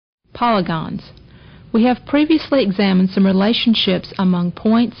Polygons. We have previously examined some relationships among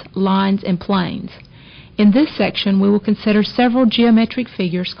points, lines, and planes. In this section, we will consider several geometric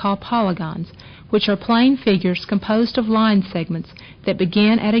figures called polygons, which are plane figures composed of line segments that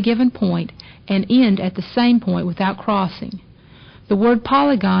begin at a given point and end at the same point without crossing. The word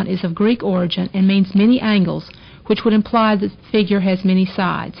polygon is of Greek origin and means many angles, which would imply that the figure has many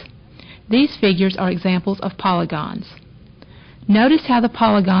sides. These figures are examples of polygons. Notice how the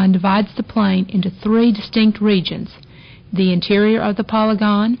polygon divides the plane into three distinct regions: the interior of the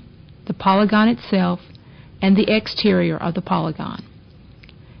polygon itself, and the exterior of the polygon.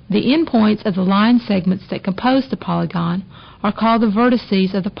 The endpoints of the line segments that compose the polygon are called the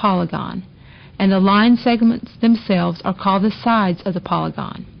vertices of the polygon, and the line segments themselves are called the sides of the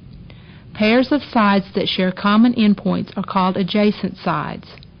polygon. Pairs of sides that share common endpoints are called adjacent sides.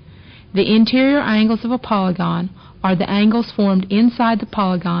 The interior angles of a polygon are the angles formed inside the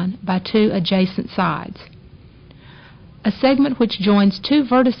polygon by two adjacent sides. A segment which joins two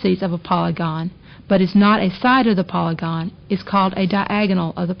vertices of a polygon but is not a side of the polygon is called a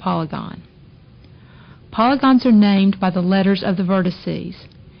diagonal of the polygon. Polygons are named by the letters of the vertices.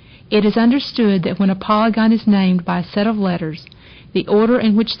 It is understood that when a polygon is named by a set of letters, the order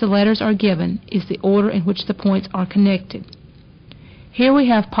in which the letters are given is the order in which the points are connected. Here we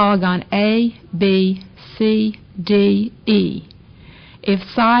have polygon A, B, C, D, E. If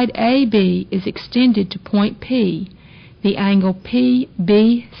side AB is extended to point P, the angle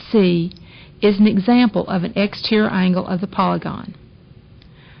PBC is an example of an exterior angle of the polygon.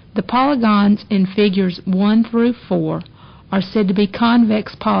 The polygons in figures 1 through 4 are said to be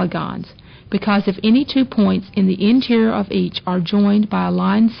convex polygons because if any two points in the interior of each are joined by a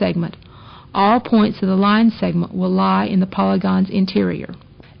line segment, all points of the line segment will lie in the polygon's interior.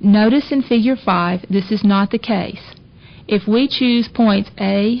 Notice in figure 5 this is not the case. If we choose points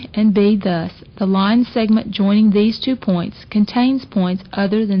A and B thus, the line segment joining these 2 points contains points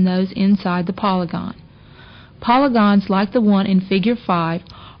other than those inside the polygon. Polygons like the one in figure 5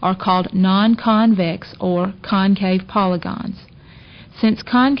 are called non-convex or concave polygons. Since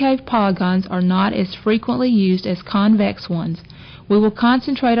concave polygons are not as frequently used as convex ones, we will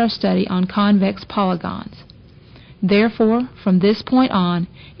concentrate our study on convex polygons. Therefore, from this point on,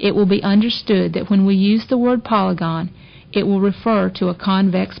 it will be understood that when we use the word polygon, it will refer to a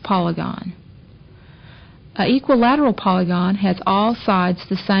convex polygon. An equilateral polygon has all sides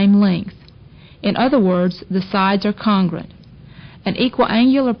the same length. In other words, the sides are congruent. An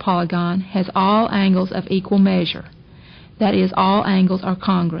equiangular polygon has all angles of equal measure. That is, all angles are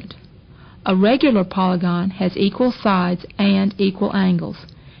congruent. A regular polygon has equal sides and equal angles.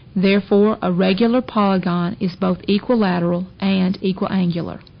 Therefore, a regular polygon is both equilateral and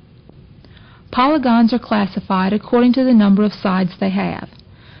equiangular. Polygons are classified according to the number of sides they have.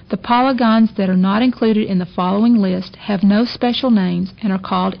 The polygons that are not included in the following list have no special names and are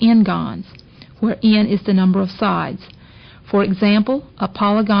called n-gons, where n is the number of sides. For example, a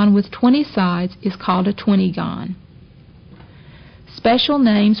polygon with 20 sides is called a 20-gon. Special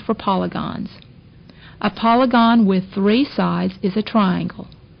names for polygons. A polygon with 3 sides is a triangle.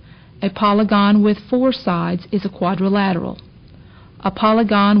 A polygon with 4 sides is a quadrilateral. A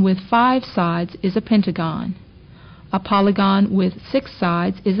polygon with 5 sides is a pentagon. A polygon with 6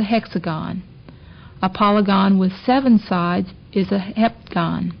 sides is a hexagon. A polygon with 7 sides is a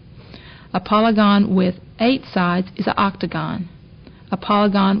heptagon. A polygon with 8 sides is an octagon. A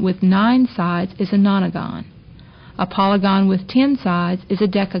polygon with 9 sides is a nonagon. A polygon with 10 sides is a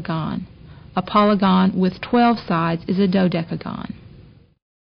decagon. A polygon with 12 sides is a dodecagon.